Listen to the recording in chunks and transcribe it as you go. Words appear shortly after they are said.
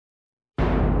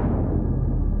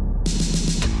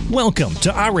Welcome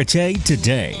to Arete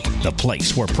Today, the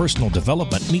place where personal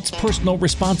development meets personal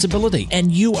responsibility,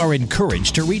 and you are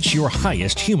encouraged to reach your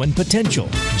highest human potential.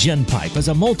 Jen Pipe is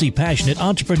a multi-passionate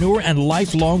entrepreneur and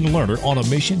lifelong learner on a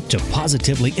mission to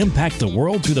positively impact the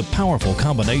world through the powerful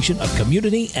combination of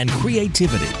community and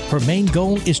creativity. Her main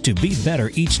goal is to be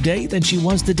better each day than she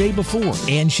was the day before,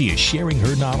 and she is sharing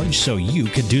her knowledge so you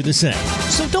can do the same.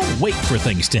 So don't wait for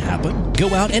things to happen.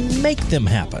 Go out and make them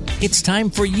happen. It's time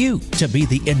for you to be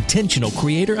the intentional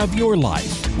creator of your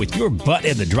life, with your butt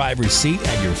in the driver's seat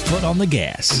and your foot on the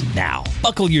gas. Now,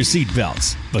 buckle your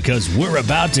seatbelts, because we're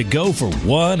about to go for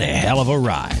one hell of a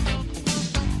ride.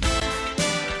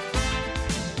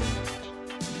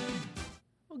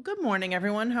 Well, good morning,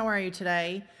 everyone. How are you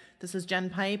today? This is Jen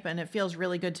Pipe, and it feels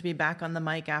really good to be back on the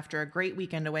mic after a great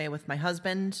weekend away with my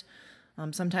husband.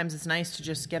 Sometimes it's nice to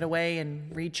just get away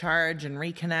and recharge and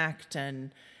reconnect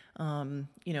and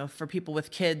for people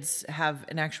with kids, have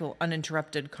an actual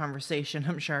uninterrupted conversation.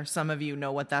 I'm sure some of you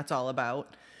know what that's all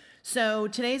about. So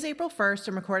today's April 1st.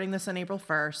 I'm recording this on April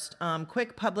 1st.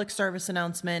 Quick public service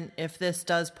announcement. If this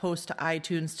does post to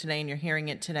iTunes today and you're hearing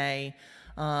it today,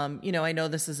 I know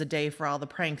this is a day for all the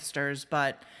pranksters,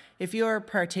 but if you're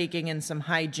partaking in some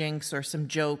hijinks or some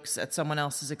jokes at someone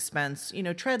else's expense,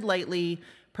 tread lightly,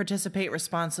 participate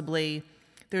responsibly.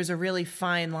 There's a really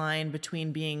fine line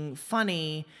between being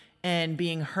funny and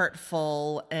being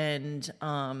hurtful and,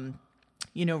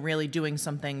 really doing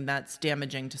something that's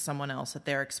damaging to someone else at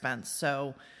their expense.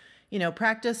 So,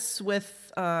 practice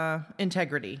with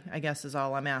integrity, I guess, is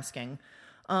all I'm asking.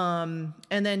 And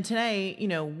then today,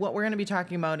 what we're going to be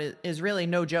talking about is really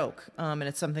no joke. And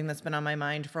it's something that's been on my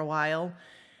mind for a while.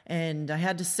 And I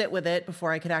had to sit with it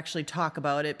before I could actually talk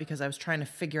about it because I was trying to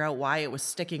figure out why it was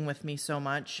sticking with me so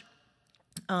much.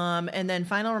 And then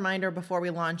final reminder before we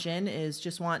launch in is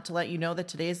just want to let you know that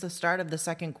today is the start of the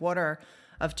second quarter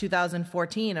of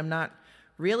 2014. I'm not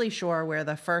really sure where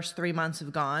the first 3 months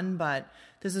have gone, but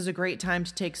this is a great time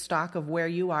to take stock of where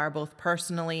you are, both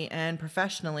personally and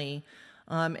professionally,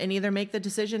 and either make the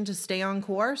decision to stay on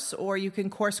course or you can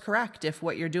course correct if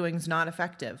what you're doing is not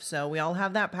effective. So we all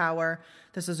have that power.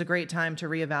 This is a great time to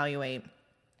reevaluate.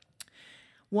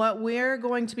 What we're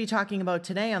going to be talking about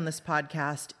today on this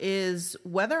podcast is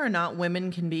whether or not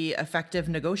women can be effective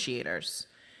negotiators.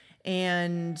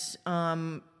 And,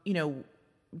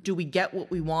 do we get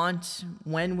what we want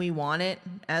when we want it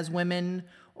as women,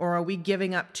 or are we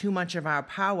giving up too much of our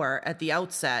power at the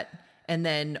outset and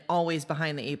then always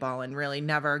behind the eight ball and really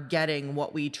never getting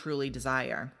what we truly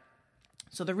desire?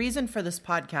 So the reason for this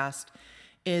podcast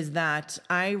is that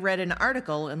I read an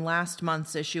article in last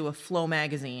month's issue of Flow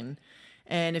magazine.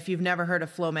 And if you've never heard of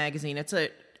Flow magazine, it's an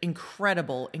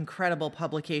incredible, incredible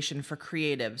publication for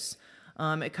creatives.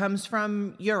 It comes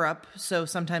from Europe, so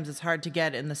sometimes it's hard to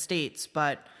get in the States,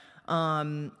 but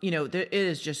it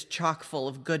is just chock full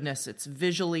of goodness. It's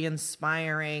visually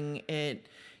inspiring. It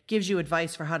gives you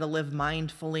advice for how to live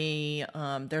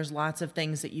mindfully. There's lots of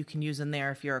things that you can use in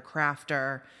there if you're a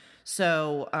crafter.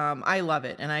 So I love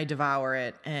it and I devour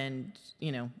it. And,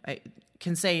 I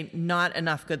can say not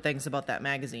enough good things about that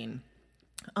magazine.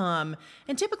 And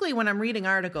typically when I'm reading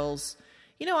articles,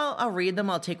 I'll read them,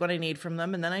 I'll take what I need from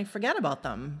them, and then I forget about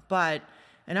them. But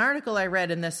an article I read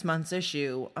in this month's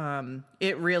issue,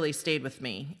 it really stayed with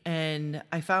me. And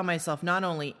I found myself not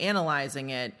only analyzing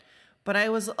it, but I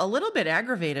was a little bit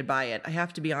aggravated by it, I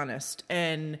have to be honest.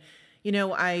 And,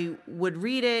 I would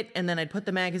read it, and then I'd put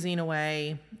the magazine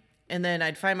away, and then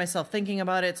I'd find myself thinking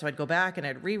about it, so I'd go back and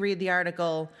I'd reread the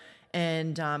article.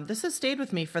 And this has stayed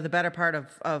with me for the better part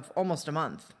of almost a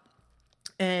month.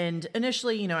 And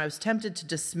initially, I was tempted to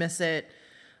dismiss it.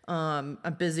 I'm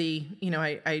busy.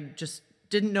 I just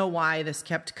didn't know why this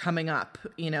kept coming up,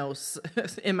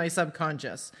 in my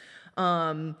subconscious.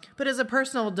 But as a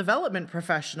personal development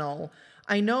professional,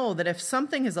 I know that if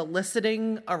something is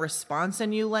eliciting a response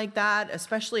in you like that,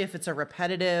 especially if it's a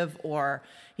repetitive or,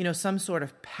 some sort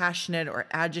of passionate or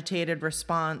agitated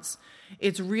response,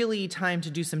 it's really time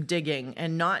to do some digging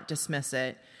and not dismiss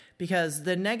it, because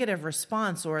the negative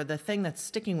response or the thing that's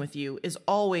sticking with you is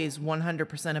always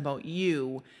 100% about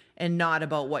you and not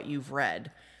about what you've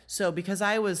read. So because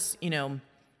I was,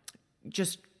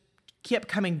 just kept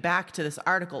coming back to this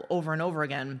article over and over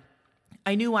again,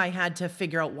 I knew I had to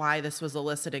figure out why this was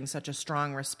eliciting such a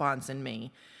strong response in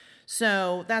me.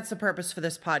 So that's the purpose for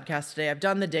this podcast today. I've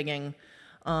done the digging.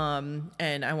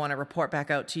 And I want to report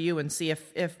back out to you and see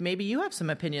if maybe you have some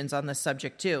opinions on this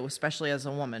subject too, especially as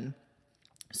a woman.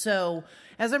 So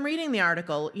as I'm reading the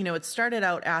article, it started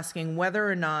out asking whether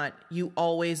or not you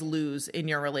always lose in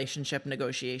your relationship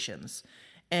negotiations.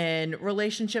 And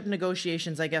relationship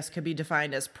negotiations, I guess, could be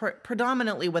defined as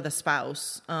predominantly with a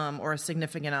spouse or a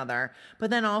significant other, but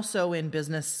then also in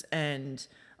business and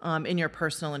in your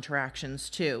personal interactions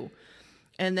too.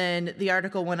 And then the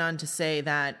article went on to say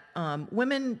that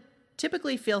women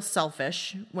typically feel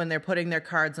selfish when they're putting their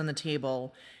cards on the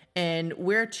table, and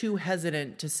we're too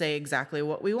hesitant to say exactly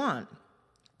what we want.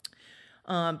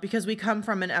 Because we come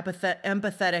from an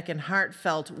empathetic and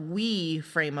heartfelt we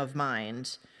frame of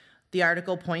mind. The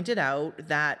article pointed out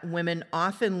that women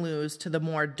often lose to the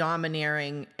more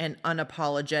domineering and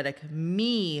unapologetic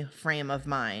me frame of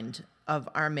mind of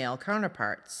our male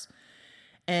counterparts.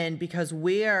 And because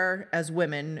we're, as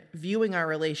women, viewing our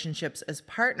relationships as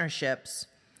partnerships,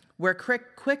 we're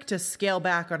quick to scale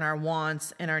back on our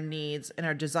wants and our needs and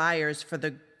our desires for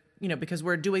the, because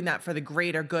we're doing that for the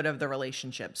greater good of the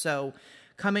relationship. So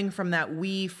coming from that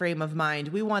we frame of mind,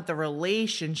 we want the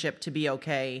relationship to be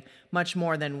okay much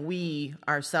more than we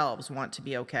ourselves want to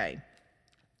be okay.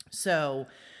 So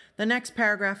the next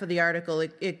paragraph of the article,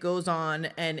 it goes on,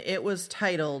 and it was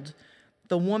titled,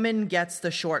 "The Woman Gets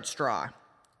the Short Straw."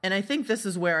 And I think this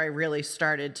is where I really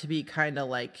started to be kind of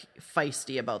like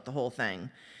feisty about the whole thing.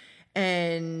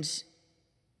 And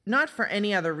not for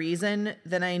any other reason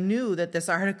than I knew that this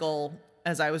article,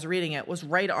 as I was reading it, was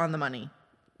right on the money,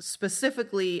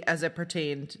 specifically as it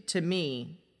pertained to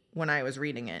me when I was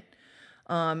reading it.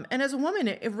 And as a woman,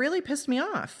 it really pissed me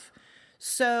off.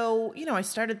 So, I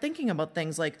started thinking about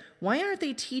things like, why aren't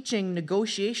they teaching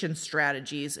negotiation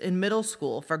strategies in middle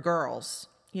school for girls?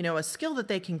 A skill that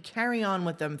they can carry on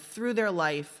with them through their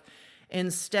life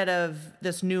instead of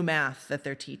this new math that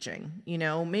they're teaching.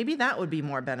 Maybe that would be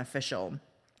more beneficial.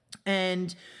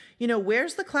 And,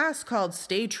 where's the class called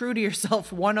Stay True to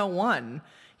Yourself 101?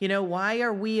 Why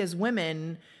are we as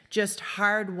women just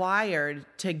hardwired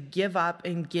to give up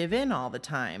and give in all the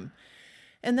time?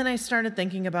 And then I started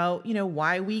thinking about,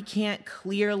 why we can't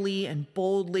clearly and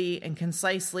boldly and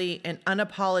concisely and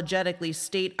unapologetically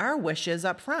state our wishes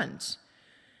up front.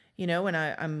 And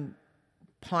I'm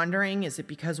pondering, is it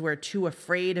because we're too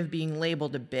afraid of being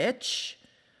labeled a bitch?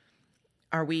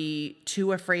 Are we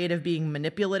too afraid of being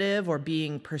manipulative or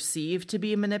being perceived to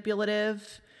be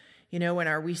manipulative? And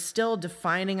are we still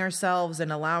defining ourselves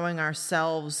and allowing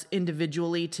ourselves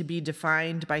individually to be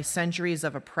defined by centuries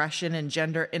of oppression and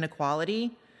gender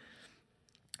inequality?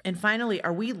 And finally,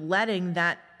 are we letting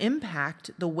that impact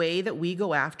the way that we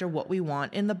go after what we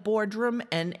want in the boardroom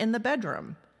and in the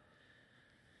bedroom?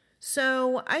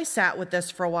 So I sat with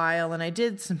this for a while, and I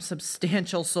did some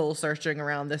substantial soul searching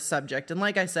around this subject. And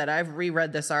like I said, I've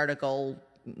reread this article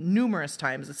numerous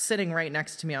times. It's sitting right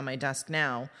next to me on my desk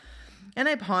now. And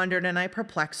I pondered and I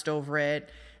perplexed over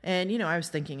it. And, I was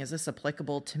thinking, is this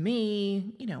applicable to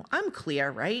me? I'm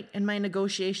clear, right? In my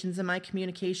negotiations and my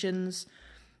communications.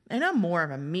 And I'm more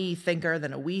of a me thinker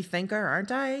than a we thinker,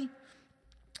 aren't I?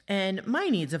 And my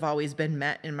needs have always been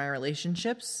met in my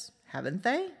relationships, haven't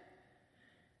they?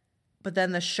 But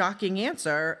then the shocking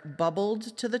answer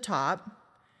bubbled to the top.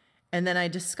 And then I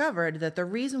discovered that the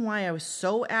reason why I was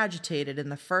so agitated in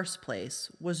the first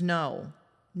place was no,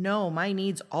 my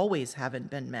needs always haven't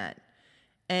been met.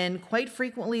 And quite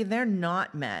frequently, they're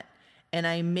not met. And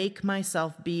I make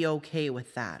myself be okay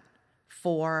with that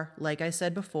for, like I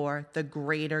said before, the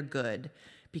greater good.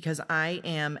 Because I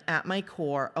am, at my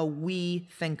core, a we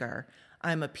thinker.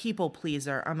 I'm a people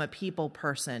pleaser. I'm a people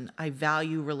person. I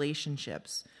value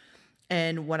relationships.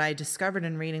 And what I discovered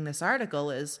in reading this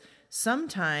article is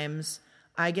sometimes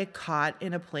I get caught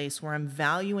in a place where I'm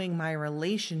valuing my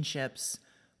relationships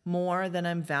more than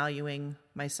I'm valuing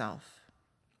myself.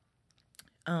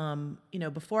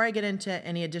 Before I get into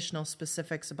any additional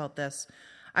specifics about this,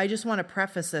 I just want to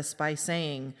preface this by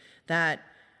saying that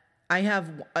I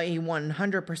have a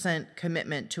 100%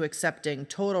 commitment to accepting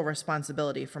total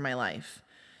responsibility for my life.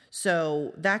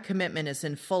 So that commitment is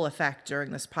in full effect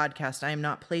during this podcast. I am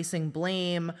not placing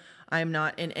blame. I'm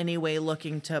not in any way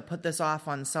looking to put this off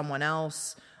on someone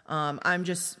else. I'm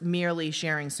just merely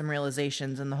sharing some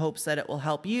realizations in the hopes that it will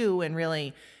help you and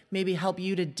really maybe help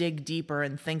you to dig deeper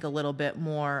and think a little bit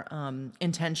more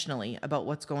intentionally about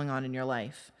what's going on in your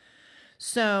life.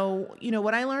 So,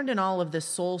 what I learned in all of this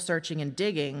soul searching and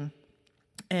digging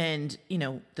and,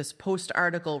 this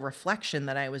post-article reflection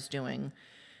that I was doing,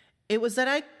 it was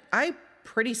that I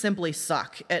pretty simply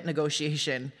suck at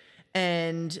negotiation,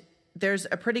 and there's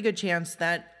a pretty good chance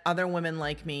that other women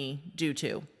like me do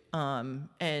too.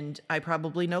 And I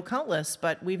probably know countless,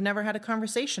 but we've never had a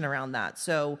conversation around that.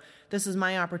 So this is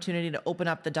my opportunity to open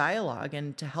up the dialogue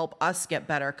and to help us get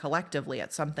better collectively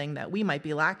at something that we might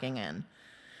be lacking in.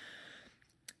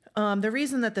 The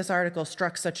reason that this article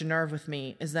struck such a nerve with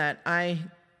me is that I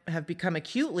have become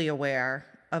acutely aware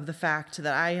of the fact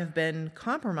that I have been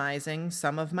compromising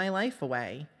some of my life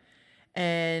away.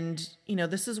 And,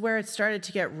 this is where it started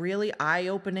to get really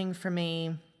eye-opening for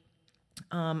me.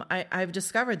 I've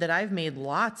discovered that I've made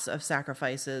lots of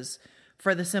sacrifices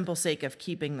for the simple sake of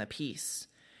keeping the peace.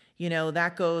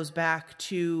 That goes back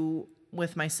to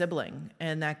with my sibling,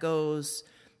 and that goes,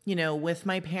 with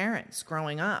my parents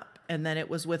growing up. And then it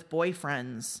was with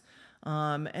boyfriends.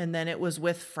 And then it was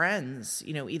with friends,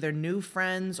 either new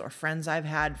friends or friends I've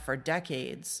had for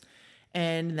decades.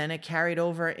 And then it carried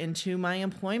over into my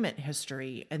employment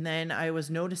history. And then I was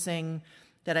noticing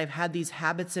that I've had these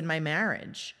habits in my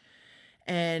marriage.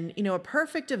 And, a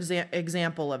perfect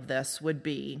example of this would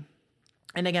be,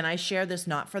 and again, I share this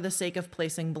not for the sake of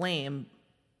placing blame.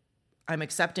 I'm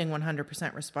accepting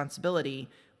 100% responsibility,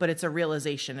 but it's a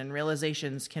realization, and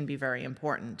realizations can be very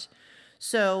important.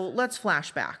 So let's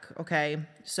flash back, okay?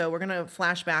 So we're going to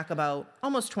flash back about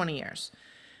almost 20 years.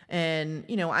 And,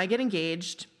 I get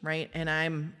engaged, right? And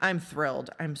I'm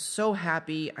thrilled. I'm so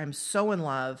happy. I'm so in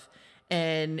love.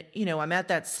 And, I'm at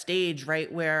that stage,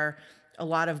 right, where a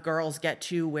lot of girls get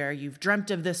to, where you've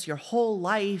dreamt of this your whole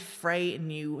life, right?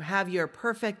 And you have your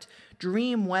perfect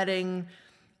dream wedding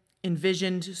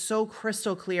envisioned so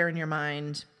crystal clear in your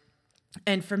mind.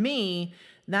 And for me,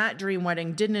 that dream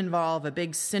wedding didn't involve a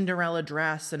big Cinderella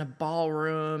dress and a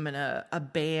ballroom and a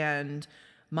band.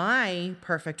 My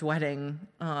perfect wedding,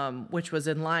 which was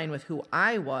in line with who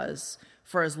I was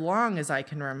for as long as I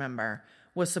can remember,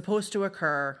 was supposed to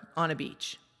occur on a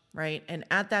beach, right? And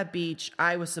at that beach,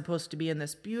 I was supposed to be in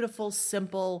this beautiful,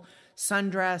 simple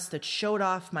sundress that showed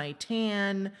off my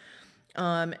tan.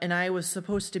 And I was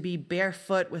supposed to be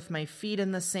barefoot with my feet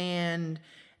in the sand.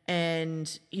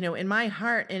 And, in my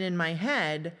heart and in my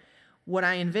head, what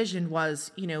I envisioned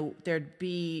was, there'd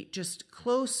be just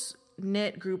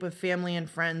close-knit group of family and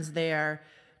friends there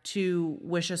to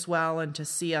wish us well and to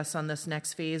see us on this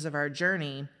next phase of our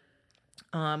journey.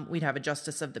 We'd have a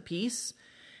justice of the peace.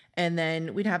 And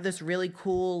then we'd have this really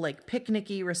cool,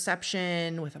 picnicky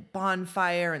reception with a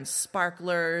bonfire and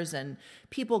sparklers and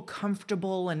people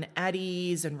comfortable and at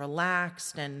ease and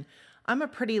relaxed. And I'm a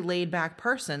pretty laid back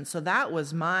person. So that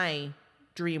was my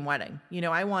dream wedding.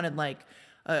 I wanted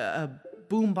a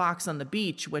boom box on the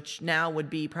beach, which now would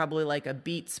be probably like a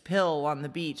Beats pill on the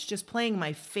beach, just playing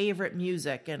my favorite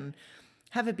music and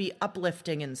have it be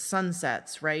uplifting and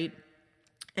sunsets, right?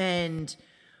 And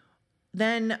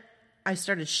then I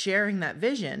started sharing that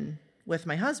vision with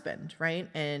my husband, right?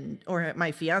 Or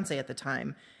my fiance at the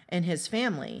time and his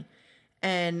family.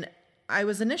 And I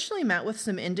was initially met with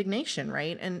some indignation,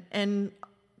 right? And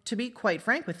to be quite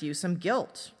frank with you, some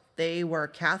guilt. They were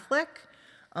Catholic.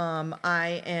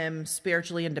 I am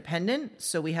spiritually independent.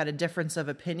 So we had a difference of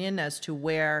opinion as to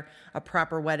where a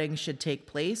proper wedding should take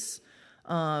place.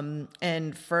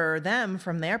 And for them,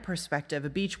 from their perspective, a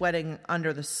beach wedding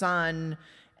under the sun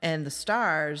and the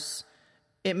stars,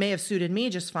 it may have suited me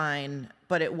just fine,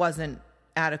 but it wasn't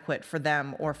adequate for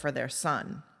them or for their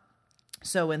son.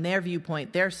 So in their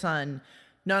viewpoint, their son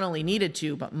not only needed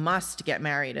to, but must get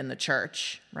married in the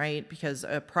church, right? Because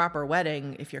a proper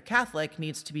wedding, if you're Catholic,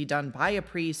 needs to be done by a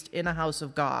priest in a house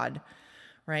of God,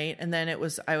 right? And then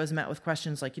I was met with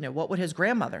questions like, what would his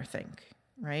grandmother think,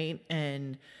 right?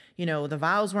 And, the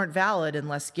vows weren't valid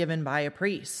unless given by a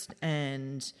priest.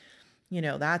 And,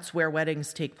 that's where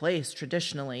weddings take place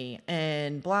traditionally,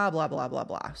 and blah, blah, blah, blah,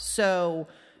 blah. So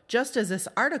just as this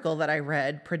article that I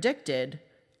read predicted,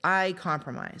 I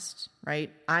compromised, right?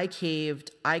 I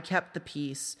caved. I kept the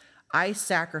peace. I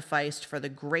sacrificed for the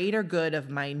greater good of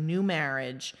my new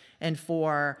marriage and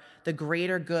for the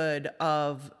greater good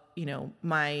of,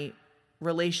 my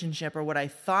relationship, or what I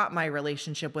thought my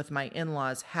relationship with my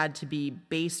in-laws had to be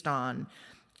based on,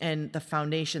 and the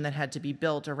foundation that had to be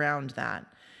built around that.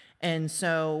 And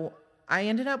so I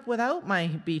ended up without my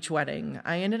beach wedding.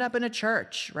 I ended up in a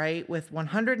church, right, with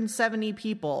 170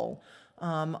 people,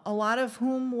 a lot of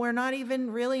whom we're not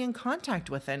even really in contact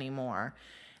with anymore.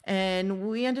 And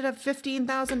we ended up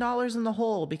 $15,000 in the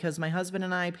hole because my husband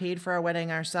and I paid for our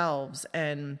wedding ourselves.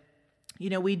 And,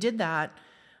 we did that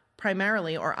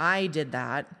primarily, or I did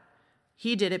that.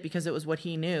 He did it because it was what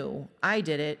he knew. I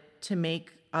did it to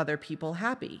make other people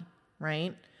happy,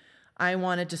 right? I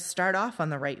wanted to start off on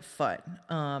the right foot.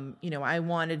 I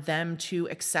wanted them to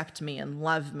accept me and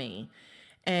love me.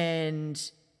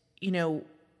 And,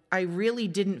 I really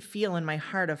didn't feel in my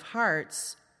heart of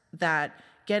hearts that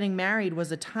getting married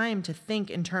was a time to think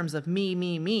in terms of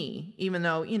me, even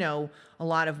though, a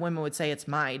lot of women would say it's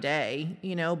my day,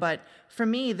 but for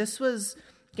me, this was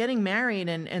getting married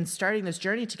and starting this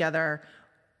journey together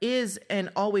is and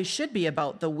always should be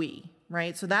about the we,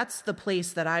 right? So that's the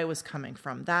place that I was coming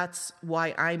from. That's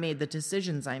why I made the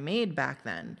decisions I made back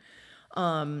then.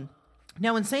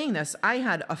 Now, in saying this, I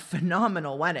had a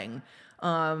phenomenal wedding.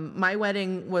 My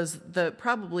wedding was the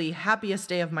probably happiest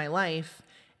day of my life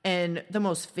and the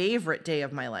most favorite day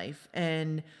of my life.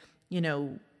 And,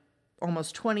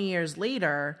 almost 20 years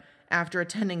later, after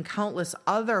attending countless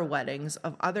other weddings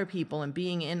of other people and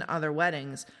being in other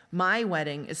weddings, my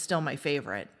wedding is still my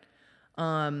favorite.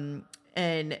 And,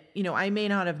 I may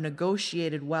not have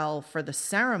negotiated well for the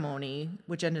ceremony,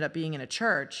 which ended up being in a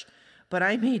church, but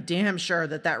I made damn sure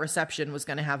that reception was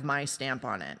going to have my stamp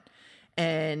on it.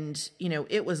 And,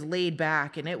 it was laid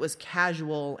back and it was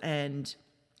casual. And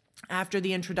after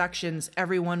the introductions,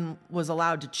 everyone was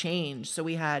allowed to change. So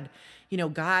we had,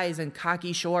 guys in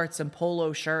khaki shorts and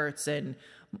polo shirts, and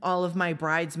all of my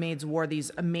bridesmaids wore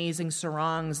these amazing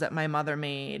sarongs that my mother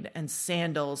made, and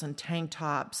sandals and tank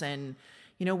tops. And,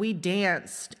 we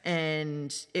danced,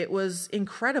 and it was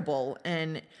incredible.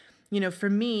 And, for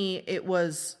me, it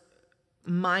was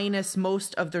minus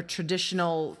most of the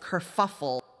traditional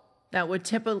kerfuffle that would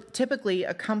typically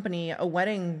accompany a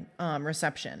wedding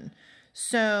reception.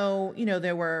 So,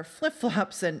 there were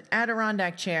flip-flops and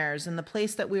Adirondack chairs, and the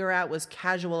place that we were at was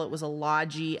casual. It was a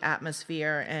lodgy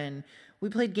atmosphere, and we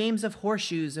played games of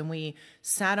horseshoes, and we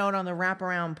sat out on the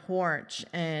wraparound porch,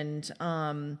 and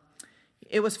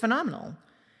it was phenomenal.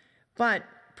 But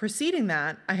preceding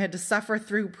that, I had to suffer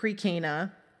through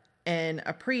pre-Cana and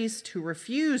a priest who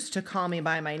refused to call me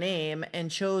by my name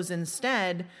and chose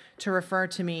instead to refer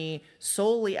to me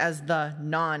solely as the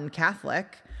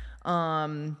non-Catholic.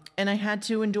 And I had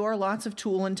to endure lots of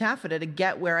tulle and taffeta to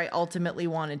get where I ultimately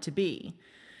wanted to be.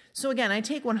 So again, I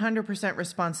take 100%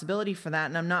 responsibility for that,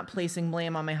 and I'm not placing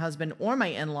blame on my husband or my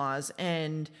in-laws.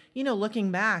 And,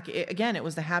 looking back, it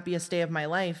was the happiest day of my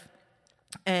life,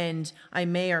 and I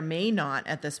may or may not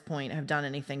at this point have done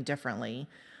anything differently.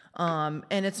 And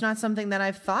it's not something that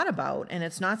I've thought about, and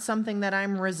it's not something that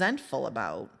I'm resentful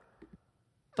about.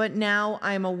 But now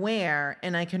I'm aware,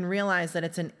 and I can realize that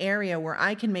it's an area where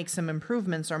I can make some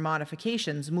improvements or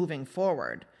modifications moving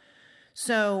forward.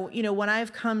 So, what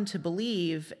I've come to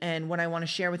believe and what I want to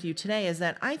share with you today is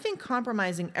that I think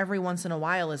compromising every once in a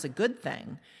while is a good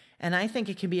thing. And I think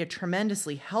it can be a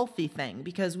tremendously healthy thing,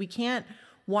 because we can't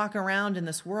walk around in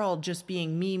this world just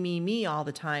being me, me, me all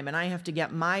the time, and I have to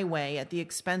get my way at the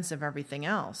expense of everything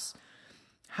else.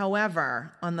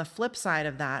 However, on the flip side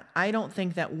of that, I don't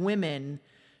think that women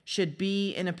should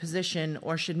be in a position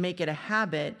or should make it a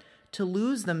habit to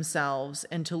lose themselves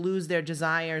and to lose their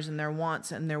desires and their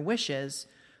wants and their wishes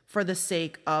for the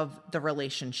sake of the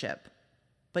relationship.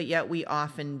 But yet we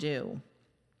often do.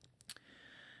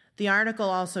 The article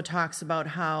also talks about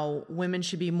how women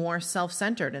should be more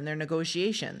self-centered in their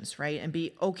negotiations, right? And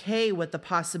be okay with the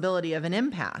possibility of an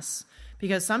impasse.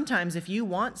 Because sometimes if you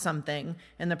want something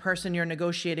and the person you're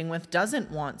negotiating with doesn't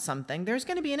want something, there's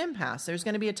going to be an impasse. There's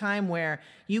going to be a time where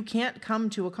you can't come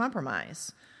to a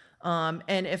compromise.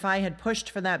 And if I had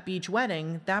pushed for that beach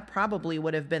wedding, that probably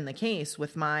would have been the case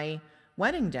with my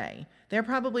wedding day. There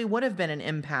probably would have been an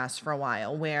impasse for a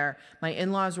while where my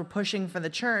in-laws were pushing for the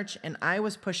church and I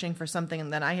was pushing for something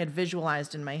that I had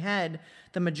visualized in my head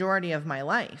the majority of my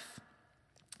life.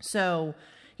 So,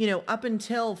 up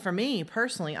until, for me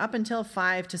personally, up until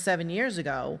 5 to 7 years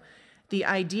ago, the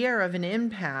idea of an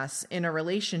impasse in a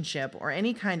relationship or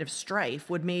any kind of strife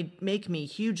would make me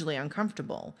hugely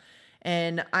uncomfortable.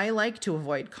 And I like to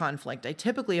avoid conflict. I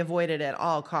typically avoid it at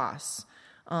all costs.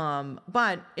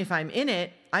 But if I'm in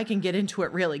it, I can get into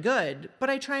it really good, but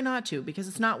I try not to, because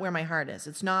it's not where my heart is.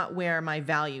 It's not where my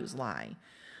values lie.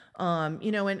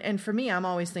 And for me, I'm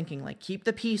always thinking keep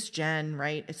the peace, Jen,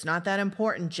 right? It's not that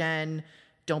important, Jen.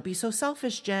 Don't be so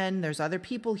selfish, Jen. There's other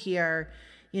people here,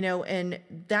 and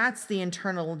that's the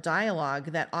internal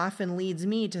dialogue that often leads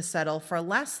me to settle for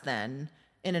less than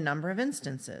in a number of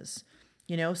instances.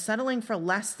 Settling for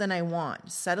less than I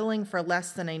want, settling for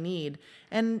less than I need,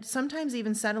 and sometimes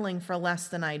even settling for less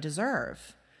than I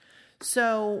deserve.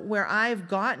 So where I've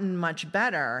gotten much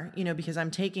better, because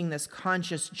I'm taking this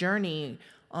conscious journey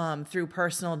through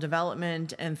personal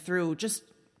development and through just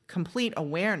complete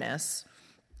awareness,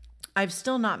 I've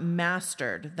still not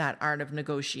mastered that art of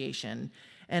negotiation,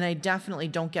 and I definitely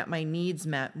don't get my needs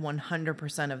met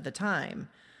 100% of the time.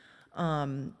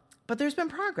 But there's been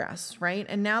progress, right?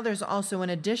 And now there's also an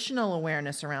additional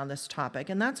awareness around this topic,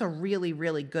 and that's a really,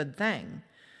 really good thing.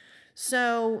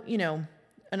 So,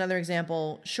 another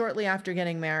example, shortly after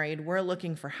getting married, we're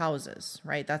looking for houses,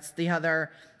 right? That's the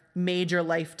other major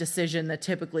life decision that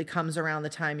typically comes around the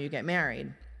time you get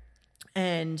married.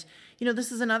 And,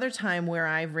 this is another time where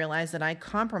I've realized that I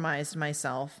compromised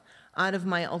myself out of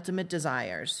my ultimate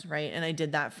desires, right? And I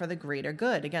did that for the greater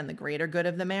good. Again, the greater good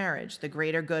of the marriage, the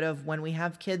greater good of when we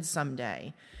have kids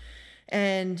someday.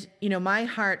 And, my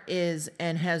heart is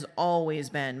and has always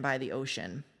been by the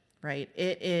ocean, right?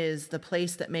 It is the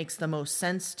place that makes the most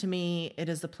sense to me. It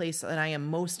is the place that I am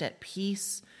most at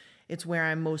peace. It's where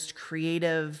I'm most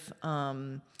creative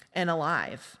and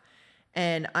alive.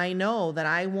 And I know that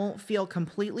I won't feel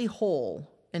completely whole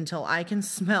until I can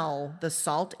smell the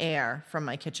salt air from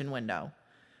my kitchen window,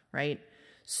 right?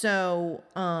 So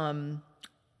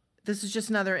this is just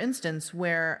another instance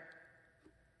where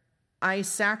I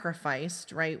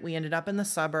sacrificed, right? We ended up in the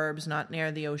suburbs, not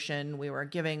near the ocean. We were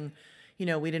giving,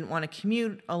 we didn't want to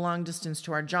commute a long distance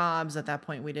to our jobs. At that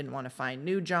point, we didn't want to find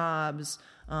new jobs.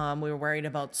 We were worried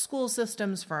about school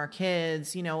systems for our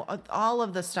kids, all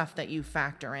of the stuff that you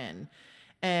factor in.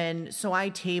 And so I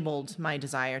tabled my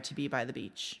desire to be by the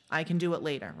beach. I can do it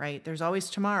later, right? There's always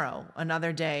tomorrow,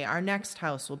 another day. Our next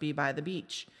house will be by the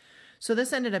beach. So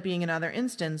this ended up being another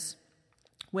instance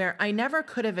where I never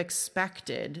could have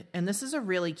expected, and this is a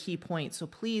really key point, so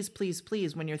please, please,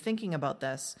 please, when you're thinking about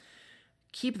this,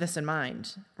 keep this in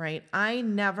mind, right? I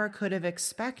never could have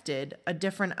expected a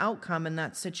different outcome in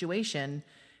that situation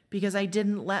because I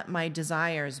didn't let my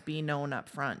desires be known up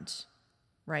front,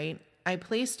 right? I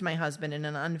placed my husband in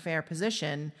an unfair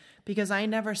position because I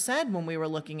never said when we were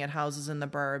looking at houses in the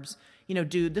burbs,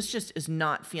 dude, this just is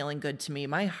not feeling good to me.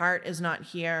 My heart is not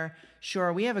here.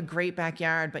 Sure, we have a great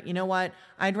backyard, but you know what?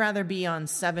 I'd rather be on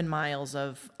 7 miles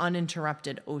of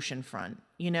uninterrupted oceanfront,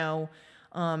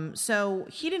 So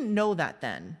he didn't know that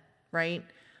then, right?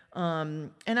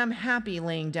 And I'm happy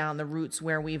laying down the roots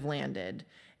where we've landed.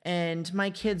 And my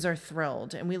kids are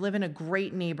thrilled. And we live in a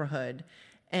great neighborhood.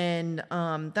 And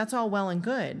that's all well and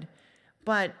good.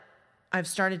 But I've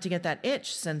started to get that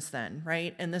itch since then,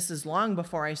 right? And this is long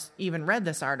before I even read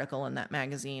this article in that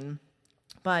magazine.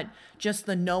 But just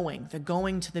the knowing, the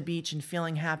going to the beach and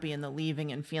feeling happy and the leaving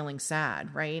and feeling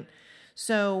sad, right?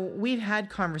 So we've had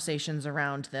conversations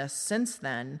around this since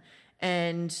then.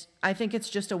 And I think it's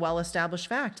just a well-established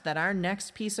fact that our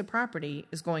next piece of property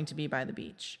is going to be by the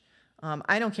beach.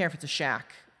 I don't care if it's a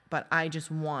shack, but I just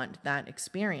want that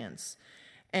experience.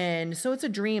 And so it's a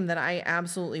dream that I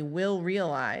absolutely will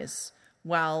realize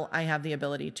while I have the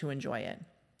ability to enjoy it,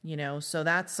 So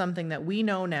that's something that we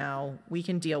know now. We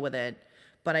can deal with it,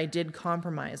 but I did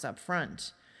compromise up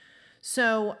front.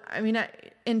 So,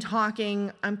 in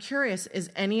talking, I'm curious, is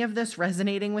any of this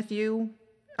resonating with you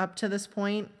up to this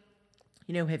point?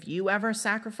 Have you ever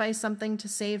sacrificed something to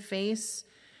save face?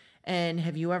 And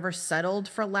have you ever settled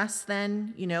for less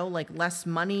than, like less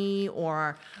money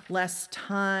or less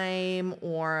time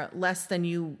or less than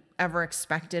you ever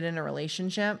expected in a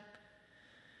relationship?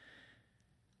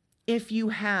 If you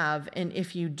have, and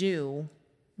if you do,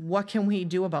 what can we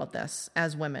do about this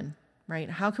as women,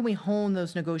 right? How can we hone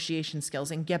those negotiation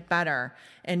skills and get better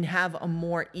and have a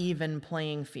more even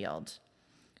playing field?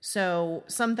 So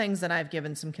some things that I've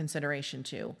given some consideration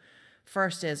to.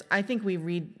 First is, I think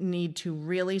we need to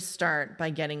really start by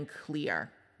getting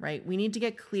clear, right? We need to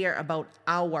get clear about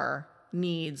our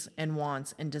needs and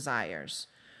wants and desires,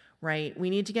 right? We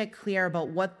need to get clear about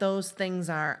what those things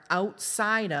are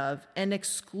outside of and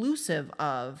exclusive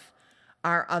of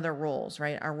our other roles,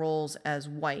 right? Our roles as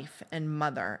wife and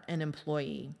mother and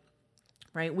employee,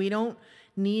 right? We don't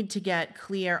need to get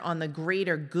clear on the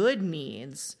greater good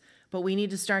needs, but we need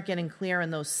to start getting clear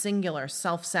on those singular,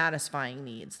 self-satisfying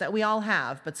needs that we all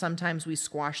have, but sometimes we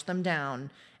squash them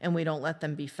down and we don't let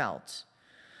them be felt.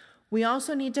 We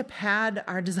also need to pad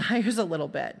our desires a little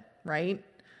bit, right?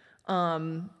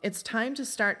 It's time to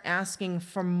start asking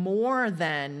for more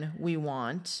than we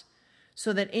want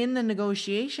so that in the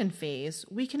negotiation phase,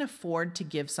 we can afford to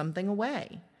give something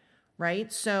away,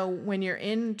 right? So when you're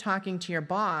in talking to your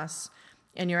boss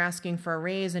and you're asking for a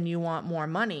raise and you want more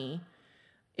money,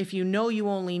 if you know you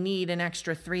only need an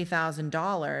extra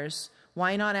 $3,000,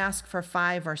 why not ask for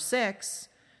 5 or 6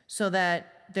 so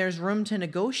that there's room to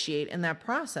negotiate in that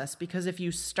process? Because if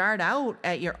you start out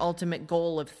at your ultimate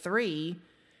goal of 3,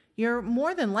 you're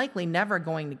more than likely never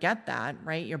going to get that,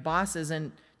 right? Your boss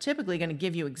isn't typically going to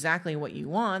give you exactly what you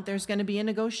want. There's going to be a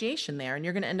negotiation there, and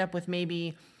you're going to end up with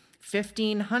maybe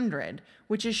 $1,500,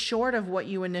 which is short of what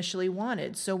you initially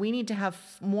wanted. So we need to have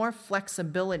more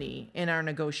flexibility in our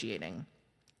negotiating,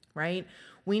 right?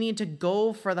 We need to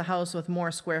go for the house with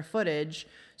more square footage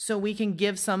so we can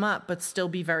give some up but still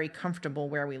be very comfortable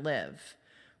where we live,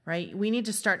 right? We need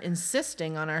to start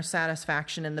insisting on our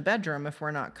satisfaction in the bedroom if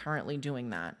we're not currently doing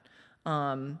that.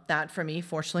 That for me,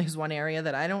 fortunately, is one area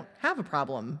that I don't have a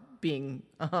problem being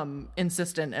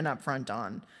insistent and upfront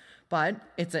on. But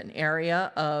it's an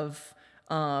area of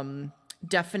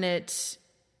definite,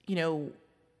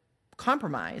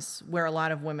 compromise where a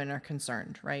lot of women are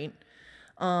concerned, right?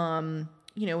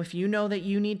 If you know that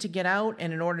you need to get out,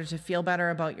 and in order to feel better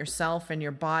about yourself and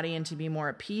your body and to be more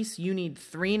at peace, you need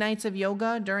 3 nights of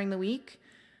yoga during the week,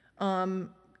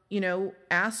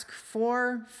 ask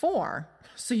for 4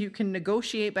 so you can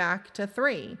negotiate back to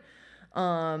 3.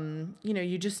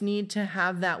 You just need to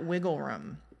have that wiggle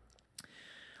room.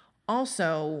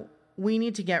 Also, we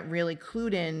need to get really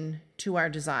clued in to our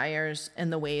desires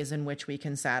and the ways in which we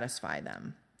can satisfy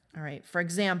them. All right. For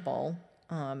example,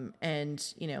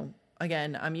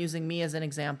 again, I'm using me as an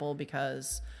example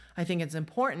because I think it's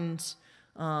important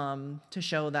to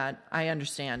show that I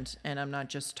understand and I'm not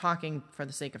just talking for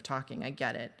the sake of talking. I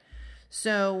get it.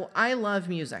 So I love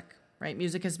music, right?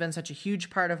 Music has been such a huge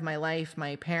part of my life.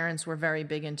 My parents were very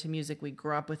big into music. We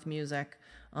grew up with music,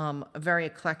 a very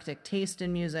eclectic taste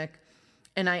in music.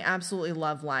 And I absolutely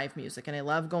love live music, and I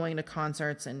love going to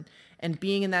concerts and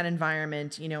being in that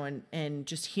environment, and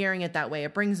just hearing it that way.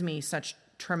 It brings me such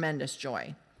tremendous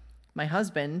joy. My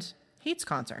husband hates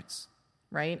concerts,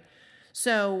 right?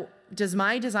 So does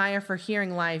my desire for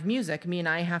hearing live music mean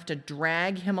I have to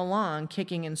drag him along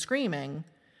kicking and screaming,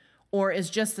 or is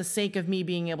just the sake of me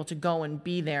being able to go and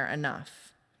be there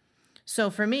enough? So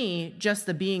for me, just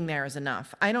the being there is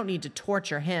enough. I don't need to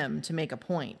torture him to make a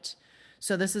point.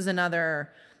 So this is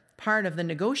another part of the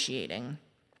negotiating.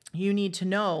 You need to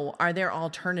know, are there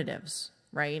alternatives,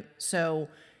 right? So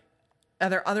are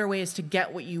there other ways to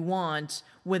get what you want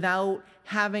without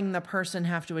having the person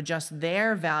have to adjust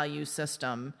their value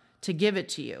system to give it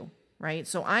to you, right?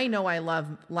 So I know I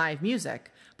love live music,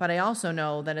 but I also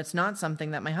know that it's not something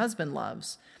that my husband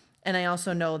loves. And I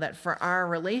also know that for our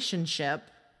relationship,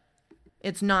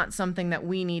 it's not something that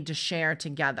we need to share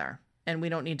together, and we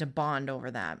don't need to bond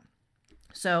over that.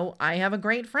 So I have a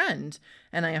great friend,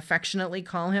 and I affectionately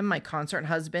call him my concert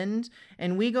husband,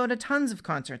 and we go to tons of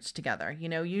concerts together.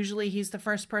 Usually he's the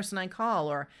first person I call,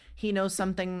 or he knows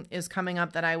something is coming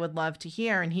up that I would love to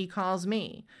hear, and he calls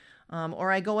me.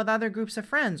 Or I go with other groups of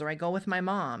friends, or I go with my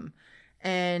mom.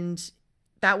 And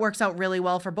that works out really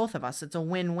well for both of us. It's a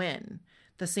win-win.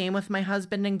 The same with my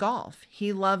husband in golf.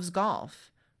 He loves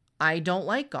golf. I don't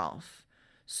like golf.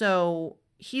 So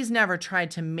he's never tried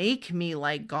to make me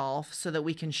like golf so that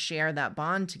we can share that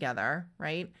bond together,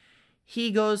 right?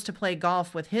 He goes to play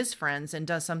golf with his friends and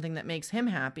does something that makes him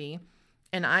happy.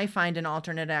 And I find an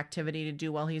alternate activity to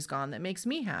do while he's gone that makes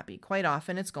me happy. Quite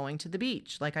often it's going to the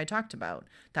beach, like I talked about.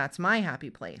 That's my happy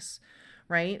place,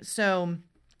 right? So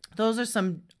those are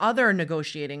some other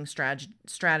negotiating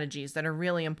strategies that are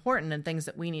really important and things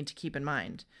that we need to keep in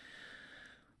mind.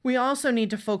 We also need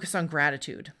to focus on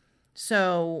gratitude.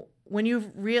 So when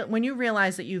you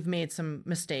realize that you've made some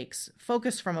mistakes,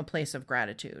 focus from a place of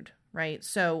gratitude, right?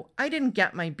 So I didn't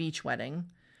get my beach wedding,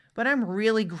 but I'm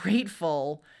really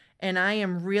grateful, and I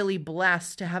am really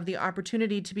blessed to have the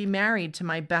opportunity to be married to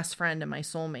my best friend and my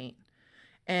soulmate.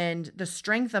 And the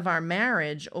strength of our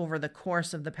marriage over the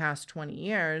course of the past 20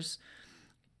 years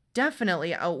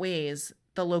definitely outweighs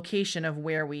the location of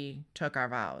where we took our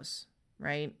vows,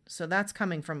 right? So that's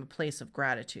coming from a place of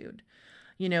gratitude.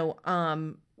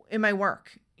 In my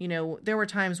work, there were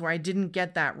times where I didn't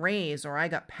get that raise or I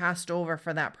got passed over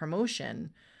for that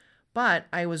promotion, but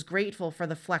I was grateful for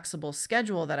the flexible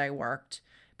schedule that I worked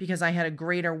because I had a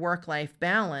greater work-life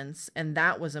balance, and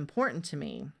that was important to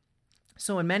me.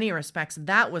 So in many respects,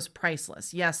 that was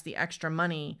priceless. Yes, the extra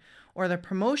money or the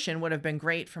promotion would have been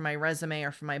great for my resume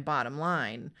or for my bottom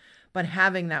line, but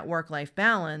having that work-life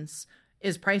balance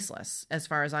is priceless as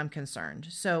far as I'm concerned.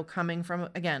 So coming from,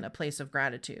 again, a place of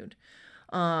gratitude.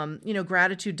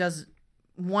 Gratitude does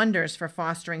wonders for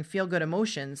fostering feel-good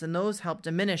emotions, and those help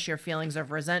diminish your feelings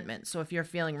of resentment. So if you're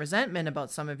feeling resentment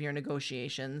about some of your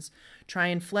negotiations, try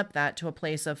and flip that to a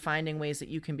place of finding ways that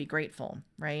you can be grateful,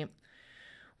 right?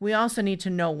 We also need to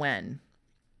know when.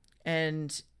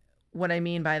 And what I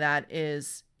mean by that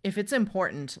is, if it's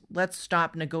important, let's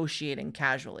stop negotiating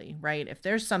casually, right? If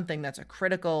there's something that's a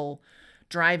critical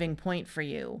driving point for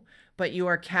you, but you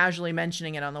are casually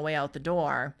mentioning it on the way out the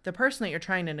door, the person that you're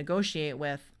trying to negotiate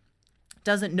with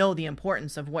doesn't know the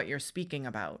importance of what you're speaking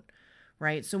about,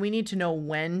 right? So we need to know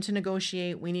when to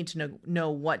negotiate. We need to know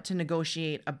what to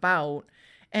negotiate about.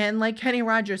 And like Kenny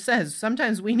Rogers says,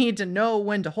 sometimes we need to know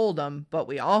when to hold them, but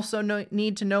we also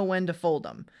need to know when to fold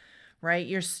them, right?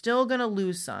 You're still going to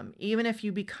lose some, even if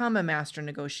you become a master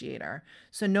negotiator.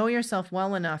 So know yourself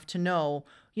well enough to know,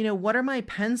 what are my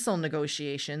pencil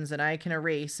negotiations that I can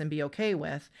erase and be okay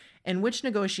with? And which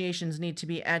negotiations need to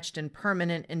be etched in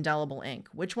permanent indelible ink?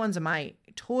 Which ones am I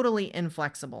totally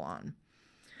inflexible on?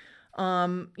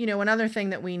 Another thing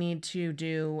that we need to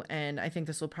do, and I think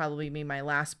this will probably be my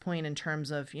last point in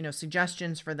terms of,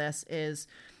 suggestions for this, is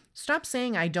stop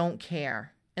saying I don't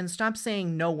care and stop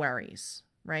saying no worries,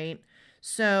 right?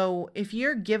 So if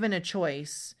you're given a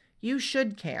choice, you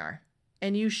should care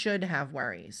and you should have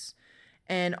worries.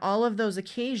 And all of those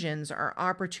occasions are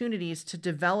opportunities to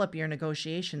develop your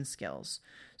negotiation skills.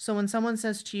 So when someone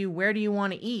says to you, where do you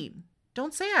want to eat?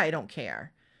 Don't say I don't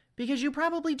care. Because you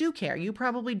probably do care. You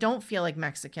probably don't feel like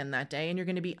Mexican that day, and you're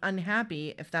going to be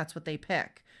unhappy if that's what they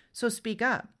pick. So speak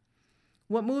up.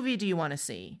 What movie do you want to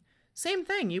see? Same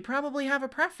thing. You probably have a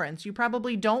preference. You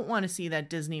probably don't want to see that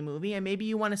Disney movie, and maybe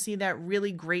you want to see that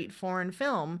really great foreign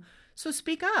film. So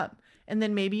speak up. And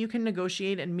then maybe you can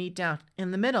negotiate and meet down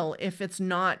in the middle if it's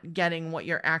not getting what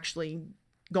you're actually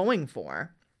going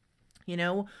for.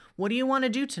 What do you want to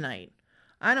do tonight?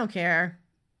 I don't care.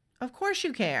 Of course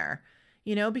you care.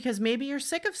 Because maybe you're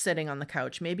sick of sitting on the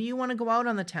couch. Maybe you want to go out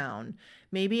on the town.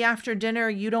 Maybe after dinner,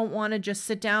 you don't want to just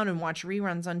sit down and watch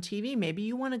reruns on TV. Maybe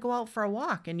you want to go out for a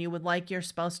walk and you would like your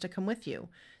spouse to come with you.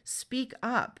 Speak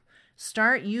up.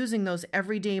 Start using those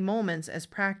everyday moments as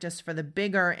practice for the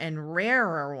bigger and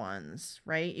rarer ones,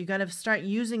 right? You got to start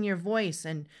using your voice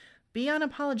and be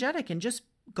unapologetic and just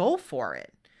go for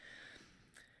it.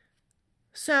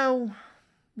 So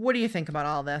what do you think about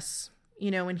all this?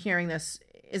 In hearing this,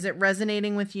 is it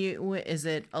resonating with you? Is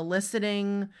it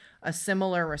eliciting a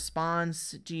similar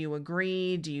response? Do you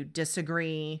agree? Do you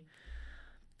disagree?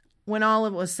 When all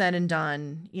of it was said and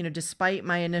done, despite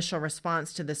my initial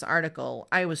response to this article,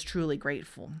 I was truly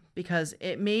grateful because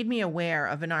it made me aware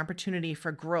of an opportunity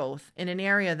for growth in an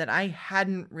area that I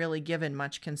hadn't really given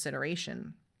much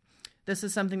consideration. This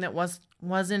is something that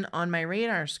wasn't on my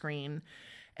radar screen.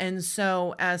 And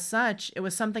so as such, it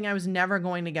was something I was never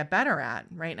going to get better at,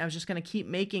 right? I was just going to keep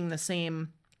making the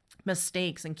same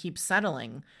mistakes and keep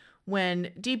settling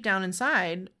when deep down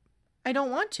inside, I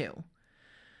don't want to.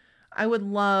 I would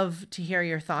love to hear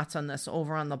your thoughts on this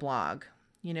over on the blog.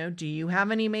 Do you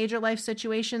have any major life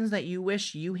situations that you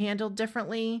wish you handled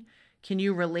differently? Can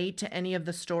you relate to any of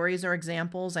the stories or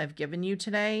examples I've given you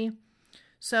today?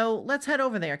 So let's head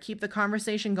over there. Keep the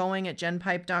conversation going at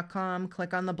jenpipe.com.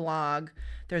 Click on the blog.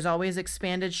 There's always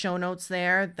expanded show notes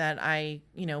there that I,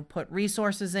 put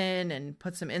resources in and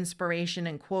put some inspiration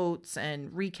and quotes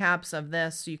and recaps of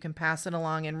this so you can pass it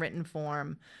along in written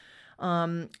form.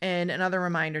 And another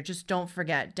reminder, just don't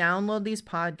forget, download these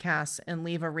podcasts and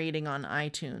leave a rating on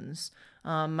iTunes.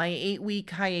 My 8-week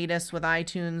hiatus with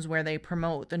iTunes where they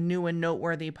promote the new and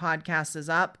noteworthy podcasts is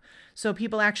up. So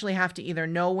people actually have to either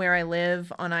know where I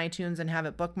live on iTunes and have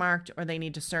it bookmarked, or they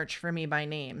need to search for me by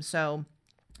name. So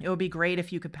it would be great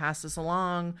if you could pass this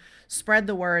along, spread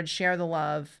the word, share the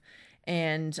love.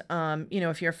 And,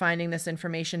 if you're finding this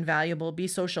information valuable, be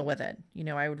social with it.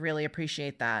 I would really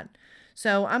appreciate that.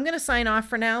 So I'm going to sign off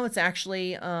for now. It's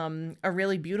actually a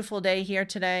really beautiful day here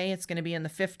today. It's going to be in the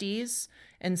 50s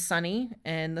and sunny,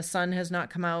 and the sun has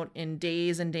not come out in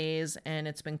days and days, and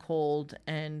it's been cold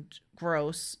and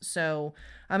gross. So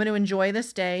I'm going to enjoy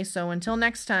this day. So until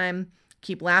next time,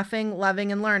 keep laughing,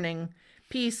 loving, and learning.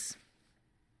 Peace.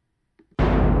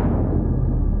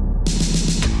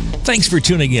 Thanks for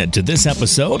tuning in to this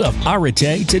episode of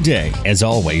Arete Today. As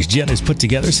always, Jen has put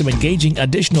together some engaging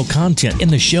additional content in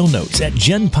the show notes at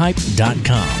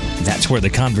jenpipe.com. That's where the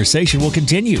conversation will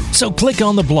continue. So click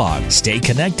on the blog, stay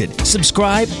connected,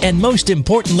 subscribe, and most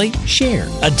importantly, share.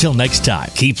 Until next time,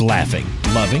 keep laughing,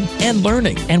 loving, and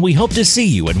learning. And we hope to see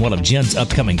you in one of Jen's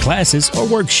upcoming classes or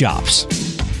workshops.